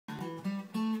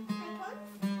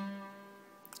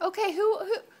Okay, who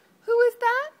is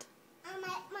that?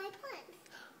 My prince.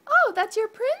 Oh, that's your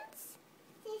prince?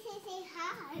 Say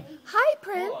hi. Hi,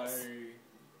 Prince. Hi.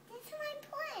 This is my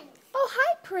prince. Oh,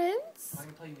 hi, Prince. I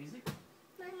can play music.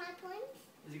 My prince.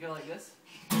 Does it go like this?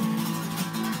 Can I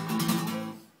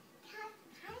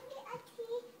get a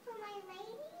tea for my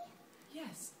lady?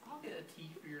 Yes, I'll get a tea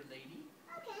for your lady.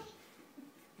 Okay.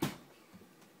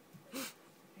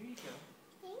 Here you go.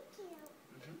 Thank you.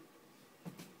 Mm-hmm.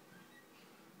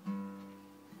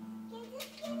 Just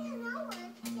give me another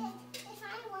one. If I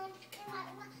want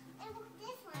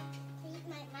this one. Please,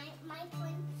 my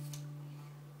prince.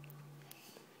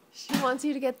 She wants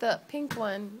you to get the pink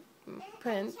one,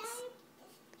 Prince. A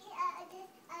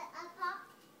pop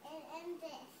and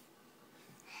this.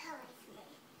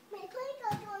 My prince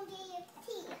is going to get you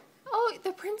tea. Oh,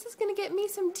 the prince is going to get me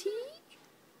some tea?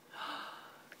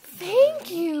 Thank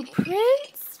you,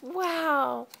 Prince.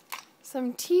 Wow.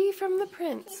 Some tea from the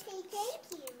prince. Say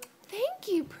thank you. Thank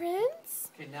you, Prince.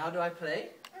 Okay, now do I play?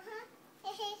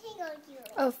 He goes you.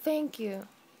 Oh, thank you. We're going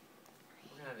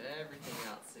to have everything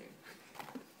out soon.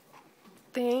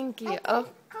 Thank you. Oh,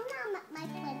 Come down, my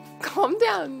prince. calm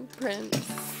down, Prince.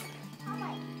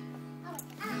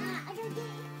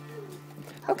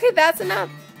 Okay, that's enough.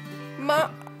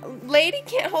 Lady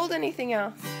can't hold anything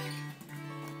else.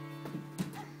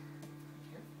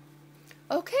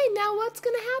 Okay, now what's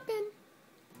gonna happen?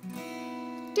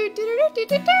 Do do do do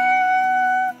do do.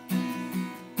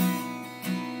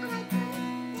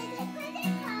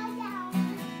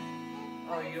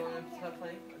 Oh, you don't want to stop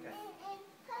playing? Okay.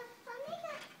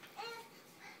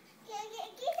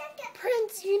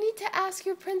 Prince, you need to ask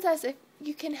your princess if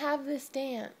you can have this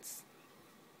dance.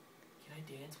 Can I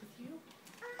dance with you?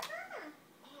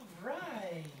 All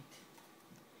right.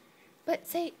 But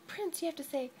say, Prince, you have to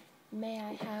say, may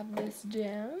I have this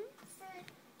dance?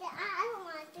 I don't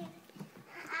want to.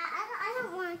 I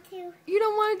don't want to. You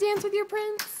don't want to dance with your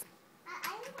prince? I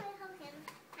don't want to hold him.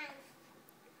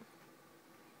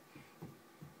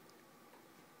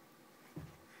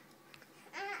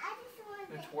 I just want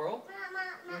You to.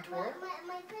 want to twirl?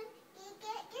 My friend,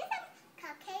 get some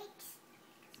cupcakes.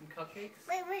 Some cupcakes?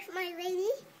 With my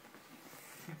lady.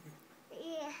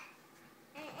 Yeah.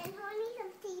 And pour me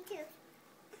some tea too.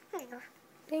 There you go.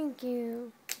 Thank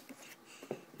you.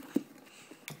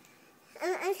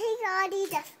 And take all these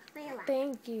just for your mom.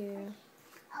 Thank you.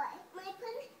 Alright, my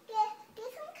friend, get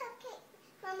some cupcakes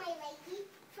for my lady.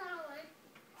 Flower.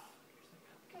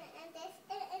 And this,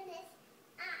 and this.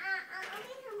 I'll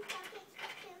get some cupcakes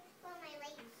too for my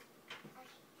lady.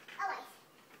 Okay.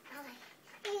 Alright.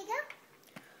 Here you go.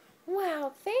 Wow,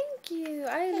 thank you.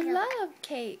 I love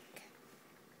cake.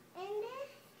 And then,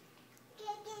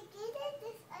 get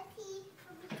this a tea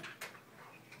for me.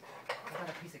 I got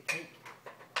a piece of cake.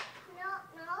 No,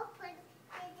 but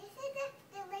this is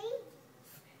the lady.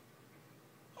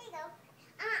 Here you go.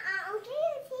 I'll give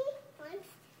you a tea once.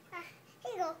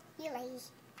 Here you go, you lady.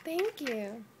 Thank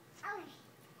you.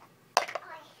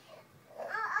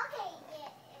 Okay,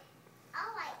 yeah.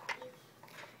 I'll like you.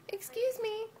 Excuse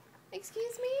me.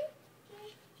 Excuse me.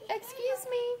 Excuse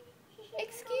me.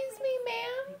 Excuse me,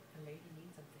 ma'am. The lady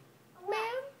needs something.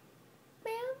 Ma'am?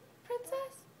 Ma'am?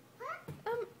 Princess? What?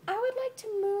 I would like to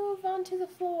move onto the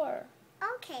floor.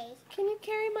 Okay. Can you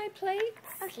carry my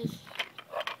plates? Okay.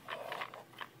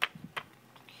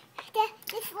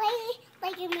 This lady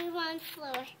like to move on the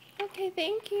floor. Okay,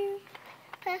 thank you.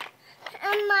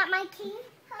 My king.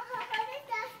 What is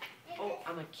that? Oh,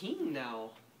 I'm a king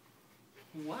now.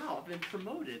 Wow, I've been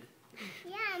promoted.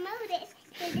 Yeah, I know this.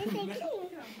 This is a king. Yeah,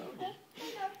 I'm promoted.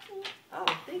 Oh,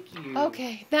 thank you.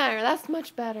 Okay, there, that's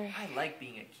much better. I like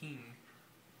being a king.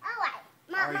 Alright.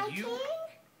 My you? king.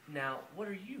 Now, what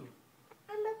are you?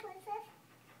 I'm a princess.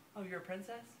 Oh, you're a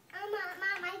princess?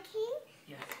 My king.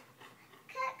 Yes.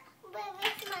 Cook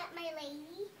with my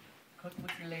lady. Cook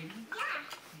with your lady? Yeah.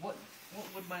 What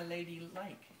would my lady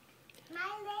like?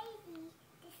 My lady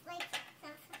is like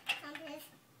some this.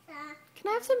 Can I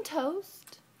have some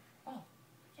toast? Oh,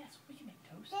 yes, we can make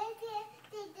toast.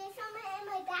 There's some in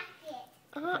my basket.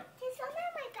 Uh-huh. There's some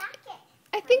in my basket.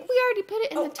 I think we already put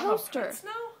it in the I'm a toaster. prince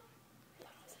now? I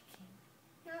thought I was a king.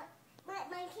 No,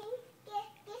 my king, get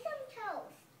some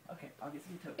toast. Okay, I'll get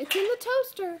some toast. It's in the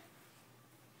toaster.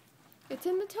 It's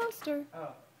in the toaster.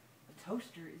 Oh, the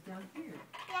toaster is down here.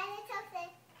 Yeah, the toast.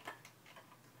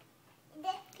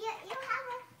 You have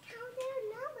a counter of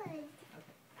numbers.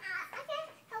 Okay. I can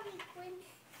help you, Prince.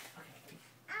 Okay.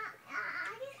 I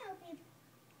can help you,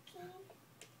 King.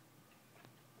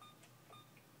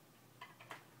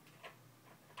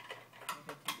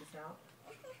 Okay, take this out.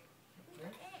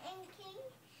 Here. And King,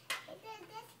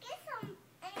 get some,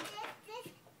 and this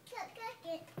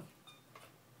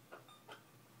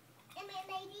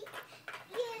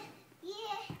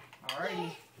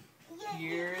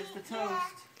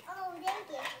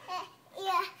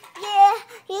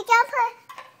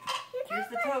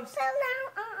toast. So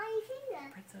now on your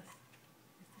finger. Princess,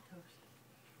 here's the toast.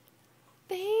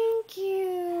 Thank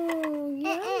you.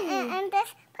 Yummy. And this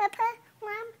pepper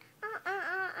one on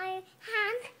your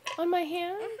hand. On my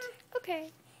hand? Okay.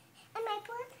 And my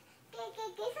foot,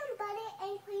 get some butter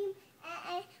and cream.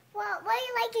 And what do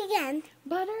you like again?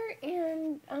 Butter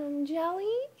and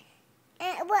jelly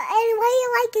And what do you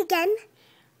like again?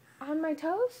 on my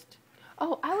toast.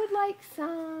 Oh, I would like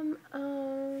some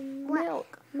What?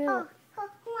 milk. Milk. Who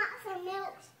wants some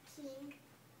milk, King?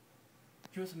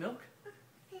 You want some milk?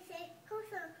 They say, who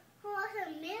wants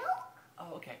some milk?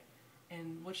 Oh, okay.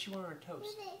 And what's she want on her They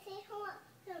toast? say, who wants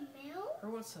some milk? Her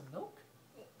wants some milk?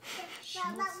 She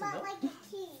But wants some milk? like a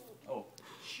king. Oh,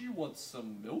 she wants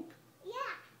some milk?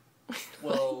 Yeah.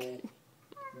 Well,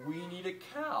 we need a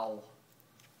cow.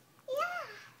 Yeah.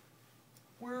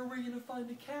 Where are we going to find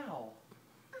a cow?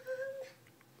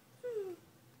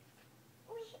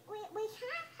 We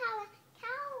can't have a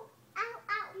cow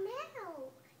out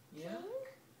milk. Yeah?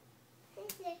 They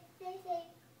say,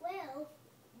 well,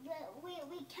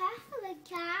 we can't have a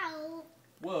cow.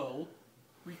 Well,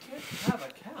 we can't have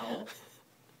a cow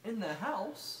in the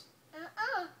house.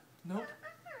 Nope.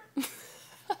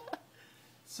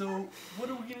 So, what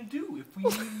are we going to do if we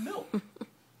need milk? Cow.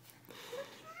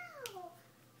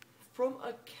 From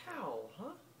a cow, huh?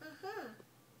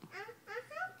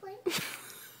 Please.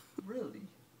 Really?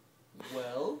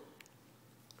 Well,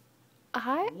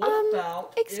 I what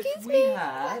about excuse if we me.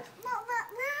 had... Mom.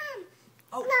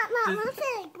 Oh, Mom, does-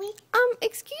 saying we.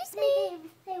 Excuse me.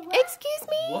 Say what? Excuse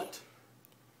me. What?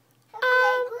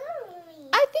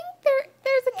 I think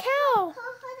there's a cow.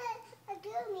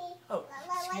 Oh,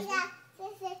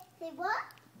 excuse me? Say what?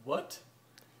 What?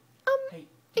 Hey,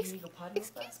 do you need to go potty real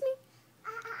Excuse fast? me.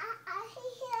 I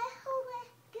hear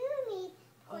who me.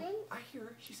 Oh, I hear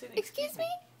her. She said Excuse me.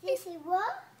 They say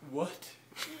what? What?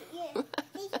 Yeah.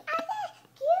 They say, I said,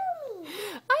 excuse me.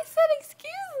 I said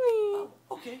excuse me. Oh,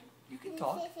 okay. You can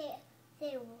talk.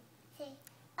 Say,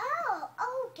 oh,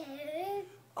 okay.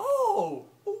 Oh,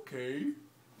 okay.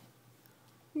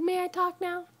 May I talk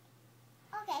now?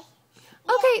 Okay.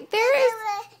 Okay, there is.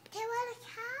 There was a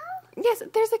cow? Yes,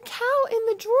 there's a cow in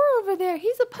the drawer over there.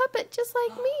 He's a puppet just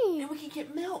like me. And we can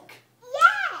get milk.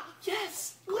 Yeah.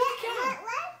 Yes. Yeah, Look at the cow.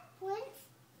 once.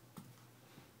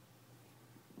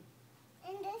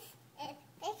 And this,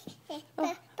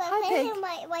 Oh, but hi, maybe Pig.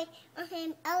 my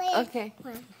LA. Okay.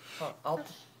 I'll...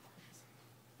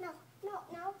 No,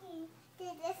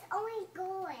 this only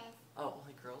girls. Oh,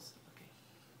 only girls?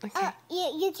 Okay. Okay.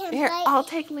 You can Here, play. I'll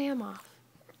take Lamb off.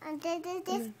 And do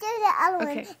the other one.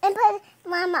 Okay. And put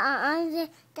Mama on the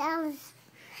down.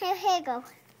 Here you go.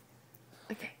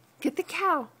 Okay. Get the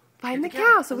cow. Find the Get the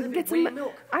cow. cow so we can Olivia, get we some need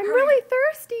milk. I'm Hurry. really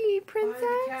thirsty, Princess.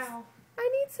 Find the cow. I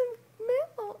need some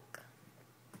milk.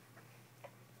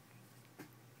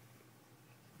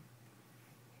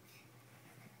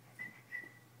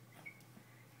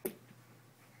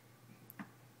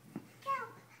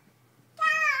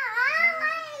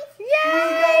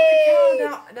 Yay!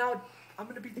 Now, I'm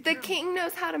going to be the The cow. king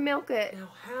knows how to milk it. Now,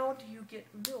 how do you get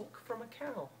milk from a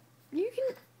cow?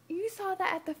 You saw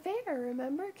that at the fair,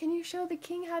 remember? Can you show the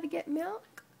king how to get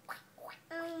milk?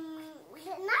 Not with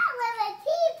a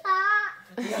teapot.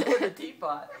 Not with a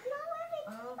teapot. Not with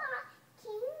a teapot,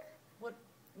 King.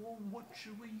 What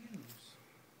should we use?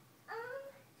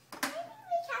 Maybe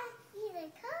we can either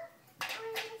cook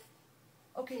or just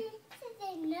Okay.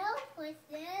 say no with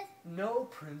this. No,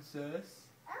 princess.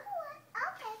 Oh,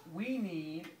 okay. We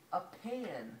need a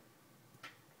pan.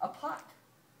 A pot.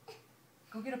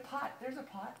 Go get a pot. There's a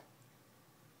pot.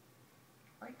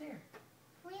 Right there.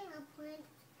 We have Prince.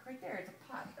 Right there. It's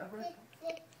a pot. A red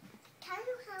pot. Can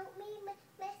you help me,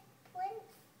 Miss Prince?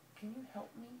 Can you help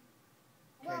me?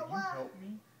 Can Well, you well, help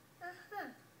me?